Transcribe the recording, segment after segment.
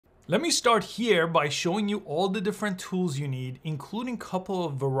Let me start here by showing you all the different tools you need, including a couple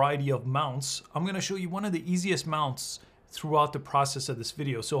of variety of mounts. I'm going to show you one of the easiest mounts throughout the process of this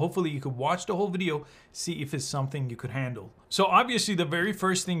video. So hopefully you could watch the whole video, see if it's something you could handle. So obviously the very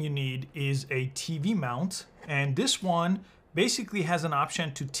first thing you need is a TV mount. And this one basically has an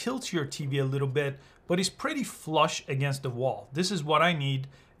option to tilt your TV a little bit, but it's pretty flush against the wall. This is what I need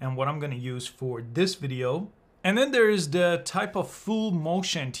and what I'm going to use for this video. And then there is the type of full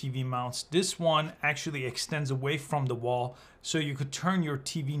motion TV mounts. This one actually extends away from the wall, so you could turn your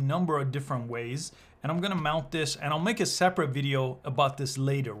TV number of different ways. And I'm gonna mount this, and I'll make a separate video about this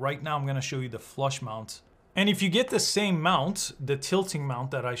later. Right now I'm gonna show you the flush mount. And if you get the same mount, the tilting mount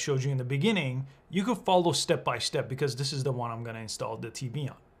that I showed you in the beginning, you could follow step by step because this is the one I'm gonna install the TV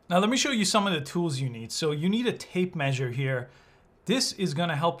on. Now let me show you some of the tools you need. So you need a tape measure here. This is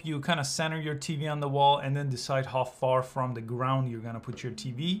gonna help you kind of center your TV on the wall and then decide how far from the ground you're gonna put your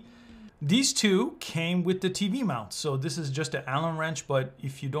TV. These two came with the TV mount. So this is just an Allen wrench, but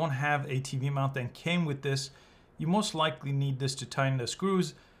if you don't have a TV mount that came with this, you most likely need this to tighten the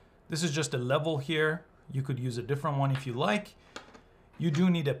screws. This is just a level here. You could use a different one if you like. You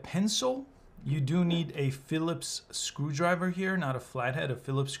do need a pencil. You do need a Phillips screwdriver here, not a flathead, a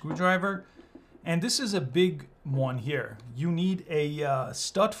Phillips screwdriver. And this is a big one here. You need a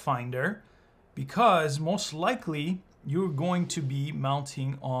stud finder because most likely you're going to be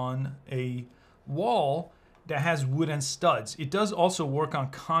mounting on a wall that has wooden studs. It does also work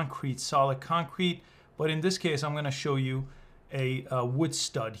on concrete, solid concrete, but in this case I'm going to show you a wood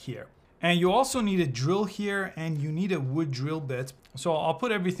stud here. And you also need a drill here, and you need a wood drill bit. So I'll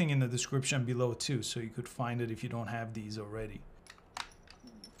put everything in the description below too, so you could find it if you don't have these already.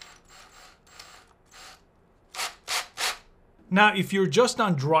 Now, if you're just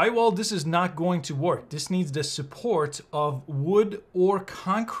on drywall, this is not going to work. This needs the support of wood or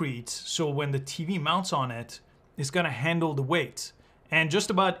concrete. So when the TV mounts on it, it's gonna handle the weight. And just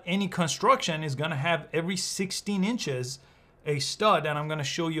about any construction is gonna have every 16 inches a stud. And I'm gonna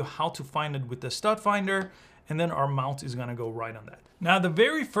show you how to find it with the stud finder. And then our mount is gonna go right on that. Now, the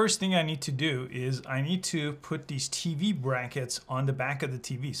very first thing I need to do is I need to put these TV brackets on the back of the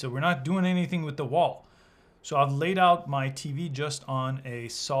TV. So we're not doing anything with the wall. So I've laid out my TV just on a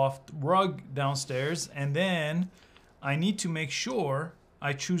soft rug downstairs, and then I need to make sure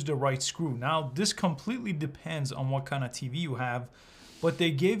I choose the right screw. Now, this completely depends on what kind of TV you have, but they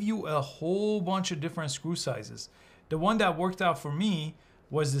gave you a whole bunch of different screw sizes. The one that worked out for me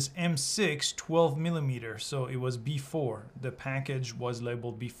was this M6 12 millimeter. So it was B4. The package was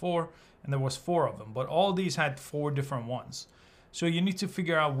labeled B4, and there was 4 of them, but all these had 4 different ones. So you need to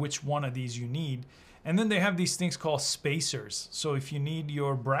figure out which one of these you need. And then they have these things called spacers. So if you need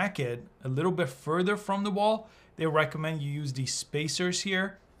your bracket a little bit further from the wall, they recommend you use these spacers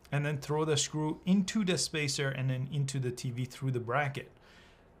here and then throw the screw into the spacer and then into the TV through the bracket.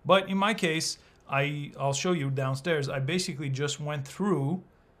 But in my case, I'll show you downstairs, I basically just went through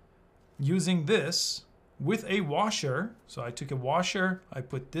using this with a washer. So I took a washer, I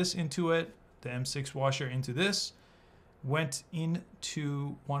put this into it, the M6 washer into this, went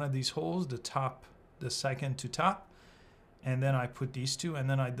into one of these holes, the second to top, and then I put these two, and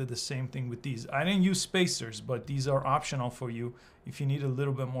then I did the same thing with these. I didn't use spacers, but these are optional for you if you need a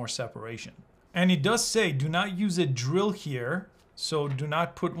little bit more separation. And it does say do not use a drill here, so do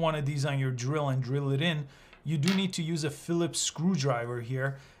not put one of these on your drill and drill it in. You do need to use a Phillips screwdriver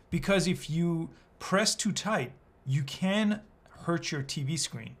here, because if you press too tight, you can hurt your TV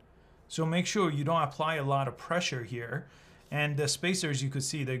screen. So make sure you don't apply a lot of pressure here. And the spacers, you could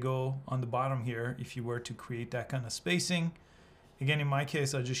see they go on the bottom here if you were to create that kind of spacing. Again, in my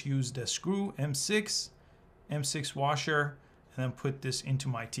case, I just used the screw, M6 washer, and then put this into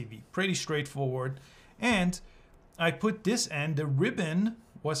my TV. Pretty straightforward. And I put this end, the ribbon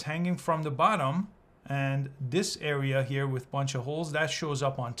was hanging from the bottom, and this area here with a bunch of holes, that shows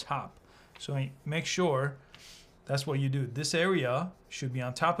up on top. So make sure that's what you do. This area should be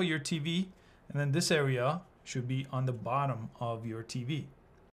on top of your TV, and then this area should be on the bottom of your TV.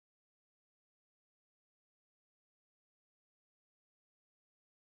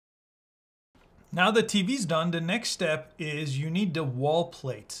 Now the TV's done, the next step is you need the wall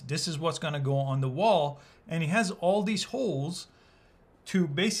plate. This is what's gonna go on the wall, and it has all these holes to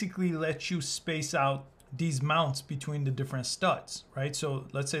basically let you space out these mounts between the different studs, right? So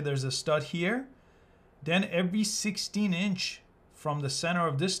let's say there's a stud here, then every 16 inch from the center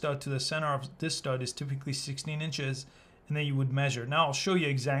of this stud to the center of this stud is typically 16 inches, and then you would measure. Now I'll show you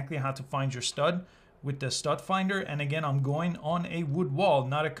exactly how to find your stud with the stud finder. And again, I'm going on a wood wall,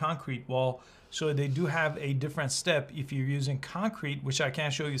 not a concrete wall, So they do have a different step if you're using concrete, which I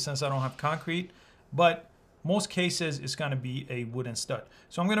can't show you since I don't have concrete, but most cases it's gonna be a wooden stud.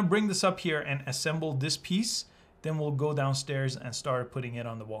 So I'm gonna bring this up here and assemble this piece, then we'll go downstairs and start putting it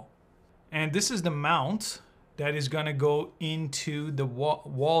on the wall. And this is the mount that is gonna go into the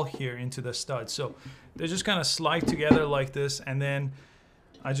wall here, into the stud. So they're just gonna slide together like this, and then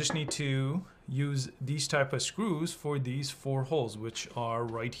I just need to use these type of screws for these 4 holes, which are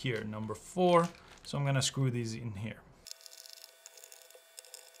right here, number 4. So I'm gonna screw these in here.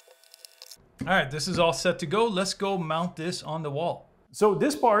 All right, this is all set to go. Let's go mount this on the wall. So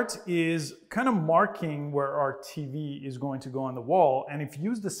this part is kind of marking where our TV is going to go on the wall. And if you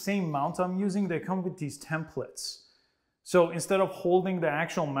use the same mount I'm using, they come with these templates. So instead of holding the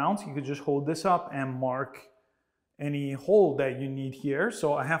actual mount, you could just hold this up and mark any hole that you need here.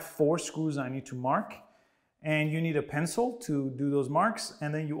 So I have 4 screws I need to mark, and you need a pencil to do those marks.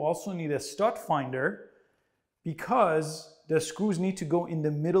 And then you also need a stud finder, because the screws need to go in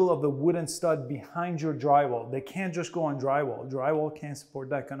the middle of the wooden stud behind your drywall. They can't just go on drywall. Drywall can't support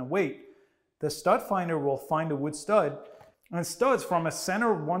that kind of weight. The stud finder will find a wood stud, and studs from a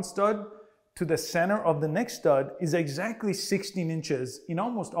center of one stud to the center of the next stud is exactly 16 inches in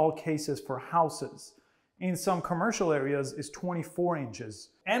almost all cases for houses. In some commercial areas it's 24 inches.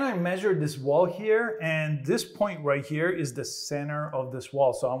 And I measured this wall here, and this point right here is the center of this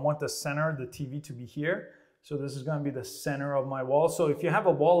wall. So I want the center of the TV to be here. So this is going to be the center of my wall. So if you have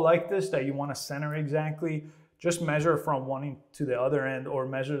a wall like this that you want to center exactly, just measure from one end to the other end, or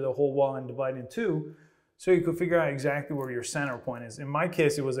measure the whole wall and divide in 2, so you could figure out exactly where your center point is. In my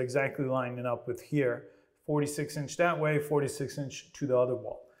case, it was exactly lining up with here, 46 inch that way, 46 inch to the other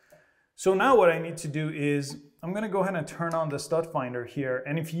wall. So now what I need to do is, I'm going to go ahead and turn on the stud finder here.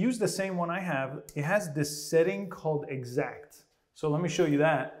 And if you use the same one I have, it has this setting called exact. So let me show you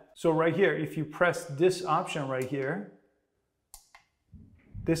that. So right here, if you press this option right here,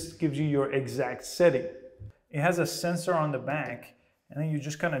 this gives you your exact setting. It has a sensor on the back, and then you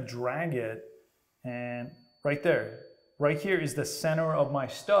just kind of drag it, and right there, right here is the center of my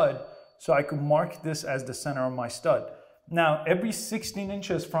stud. So I could mark this as the center of my stud. Now, every 16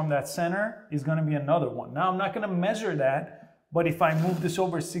 inches from that center is going to be another one. Now, I'm not going to measure that, but if I move this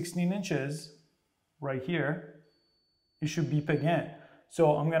over 16 inches right here, it should beep again.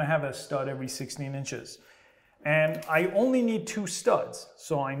 So I'm going to have a stud every 16 inches. And I only need 2 studs.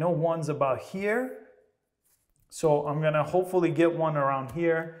 So I know one's about here. So I'm going to hopefully get one around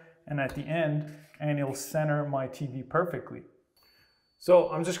here and at the end, and it'll center my TV perfectly. So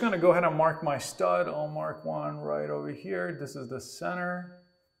I'm just going to go ahead and mark my stud. I'll mark one right over here. This is the center.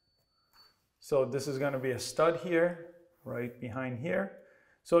 So this is going to be a stud here, right behind here.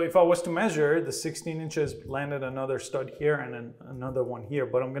 So if I was to measure, the 16 inches landed another stud here and then another one here,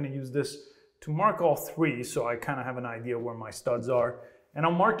 but I'm going to use this to mark all 3, so I kind of have an idea where my studs are. And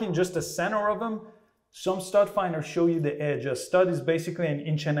I'm marking just the center of them. Some stud finders show you the edge. A stud is basically 1.5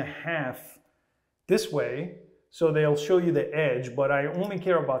 inches this way, so they'll show you the edge, but I only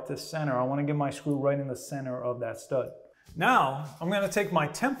care about this center. I want to get my screw right in the center of that stud. Now, I'm going to take my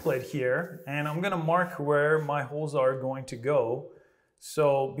template here, and I'm going to mark where my holes are going to go.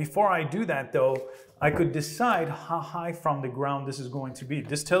 So before I do that though, I could decide how high from the ground this is going to be.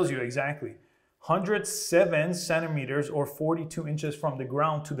 This tells you exactly 107 centimeters or 42 inches from the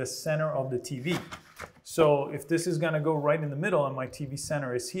ground to the center of the TV. So if this is going to go right in the middle and my TV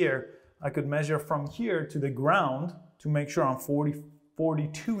center is here, I could measure from here to the ground to make sure I'm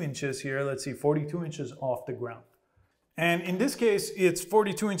 42 inches here. Let's see, 42 inches off the ground. And in this case, it's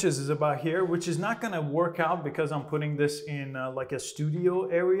 42 inches is about here, which is not going to work out because I'm putting this in like a studio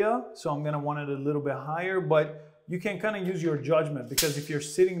area. So I'm going to want it a little bit higher, but you can kind of use your judgment, because if you're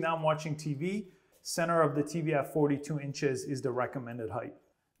sitting down watching TV, center of the TV at 42 inches is the recommended height.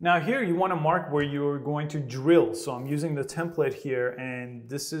 Now here you want to mark where you're going to drill. So I'm using the template here, and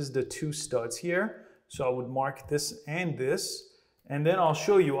this is the 2 studs here. So I would mark this and this, and then I'll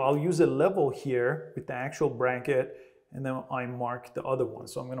show you, I'll use a level here with the actual bracket, and then I mark the other one.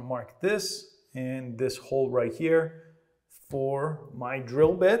 So I'm going to mark this and this hole right here for my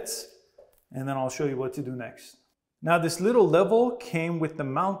drill bits, and then I'll show you what to do next. Now this little level came with the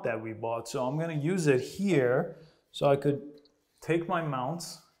mount that we bought, so I'm going to use it here. So I could take my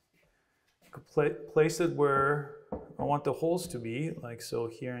mounts, I could place it where I want the holes to be, like so,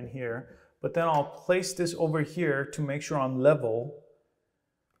 here and here. But then I'll place this over here to make sure I'm level.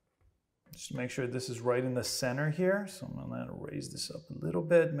 Just make sure this is right in the center here. So I'm going to raise this up a little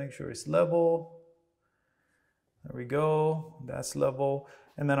bit, make sure it's level. There we go, that's level.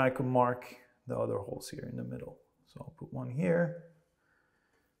 And then I can mark the other holes here in the middle. So I'll put one here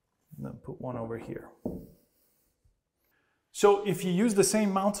And then put one over here. So if you use the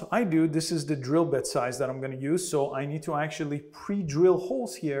same mount I do, this is the drill bit size that I'm going to use. So I need to actually pre-drill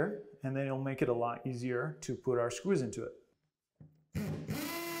holes here, and then it'll make it a lot easier to put our screws into it.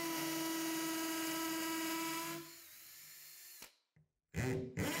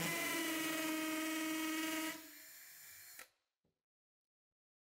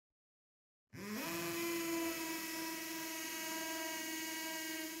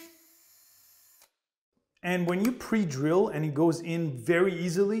 And when you pre-drill and it goes in very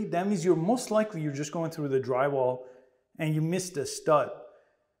easily, that means you're just going through the drywall and you missed a stud.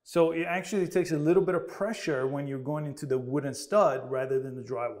 So it actually takes a little bit of pressure when you're going into the wooden stud rather than the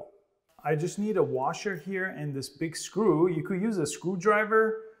drywall. I just need a washer here and this big screw. You could use a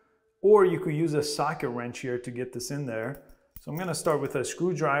screwdriver or you could use a socket wrench here to get this in there. So I'm gonna start with a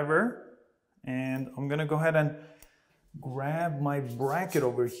screwdriver and I'm gonna go ahead and grab my bracket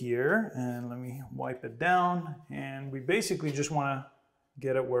over here and let me wipe it down, and we basically just want to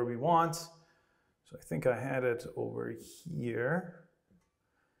get it where we want. So I think I had it over here.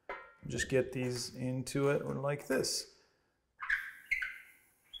 Just get these into it like this.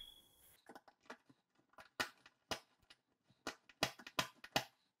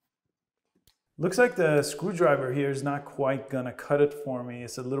 Looks like the screwdriver here is not quite gonna cut it for me.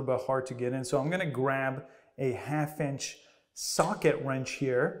 It's a little bit hard to get in, so I'm gonna grab a 1/2-inch socket wrench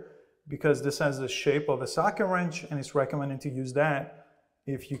here because this has the shape of a socket wrench and it's recommended to use that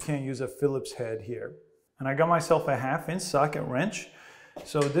if you can't use a Phillips head here. And I got myself a 1/2-inch socket wrench,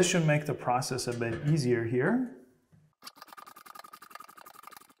 so this should make the process a bit easier here.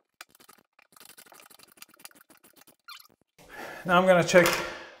 Now I'm gonna check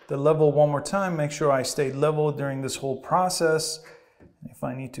the level one more time, make sure I stayed level during this whole process. If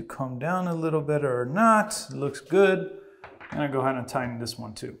I need to come down a little bit or not, it looks good. I'm gonna go ahead and tighten this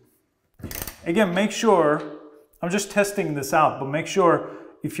one too. Again, make sure, I'm just testing this out, but make sure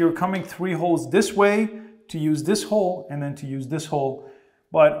if you're coming 3 holes this way, to use this hole and then to use this hole.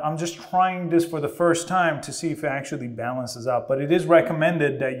 But I'm just trying this for the first time to see if it actually balances out. But it is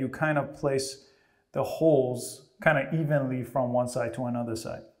recommended that you kind of place the holes kind of evenly from one side to another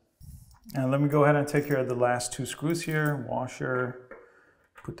side. And let me go ahead and take care of the last 2 screws here. Washer,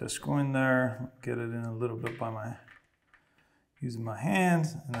 put the screw in there, get it in a little bit by using my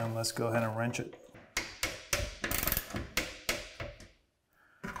hands, and then let's go ahead and wrench it.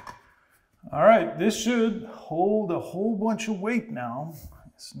 All right, this should hold a whole bunch of weight now.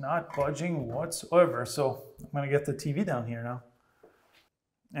 It's not budging whatsoever, so I'm gonna get the TV down here now.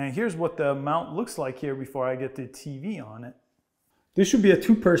 And here's what the mount looks like here before I get the TV on it. This should be a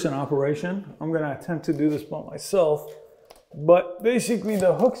 2-person operation. I'm gonna attempt to do this by myself, but basically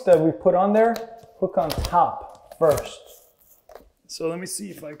the hooks that we put on there, hook on top first. So let me see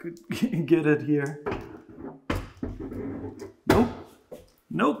if I could get it here. Nope,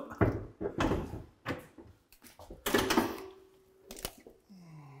 nope.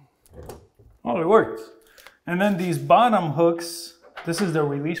 Oh, it worked. And then these bottom hooks, this is the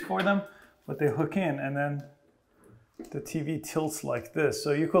release for them, but they hook in and then the TV tilts like this.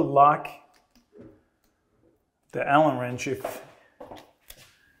 So you could lock the Allen wrench if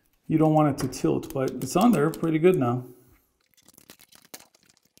you don't want it to tilt, but it's on there pretty good now.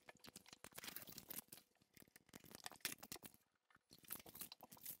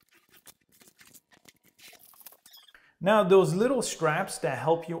 Now those little straps that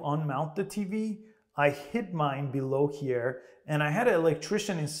help you unmount the TV, I hid mine below here and I had an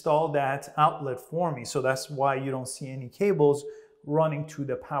electrician install that outlet for me. So that's why you don't see any cables running to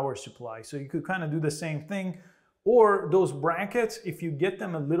the power supply. So you could kind of do the same thing. Or those brackets, if you get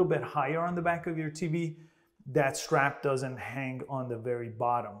them a little bit higher on the back of your TV, that strap doesn't hang on the very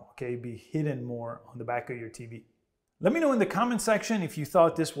bottom, okay? Be hidden more on the back of your TV. Let me know in the comment section if you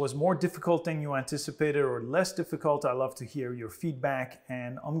thought this was more difficult than you anticipated or less difficult. I love to hear your feedback,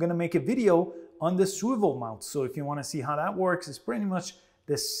 and I'm gonna make a video on the swivel mount. So if you wanna see how that works, it's pretty much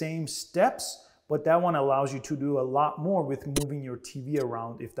the same steps, but that one allows you to do a lot more with moving your TV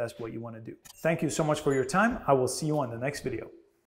around if that's what you wanna do. Thank you so much for your time. I will see you on the next video.